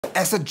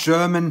As a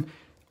German,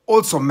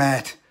 also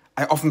mad,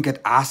 I often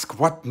get asked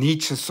what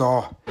Nietzsche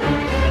saw.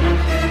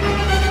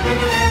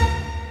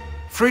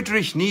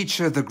 Friedrich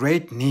Nietzsche, the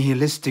great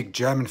nihilistic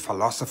German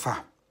philosopher.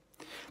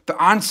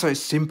 The answer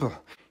is simple.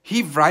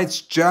 He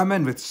writes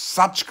German with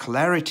such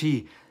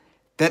clarity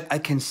that I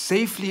can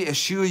safely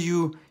assure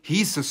you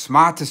he's the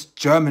smartest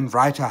German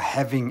writer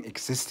having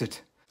existed.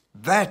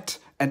 That,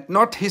 and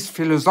not his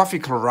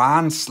philosophical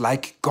rants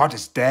like God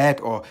is dead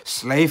or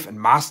slave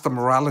and master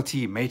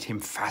morality, made him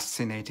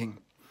fascinating.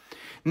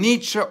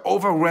 Nietzsche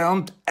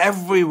overwhelmed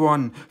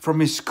everyone, from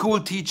his school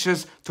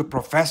teachers to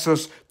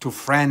professors to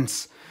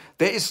friends.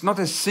 There is not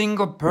a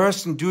single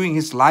person during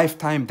his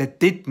lifetime that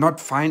did not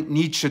find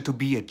Nietzsche to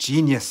be a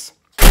genius.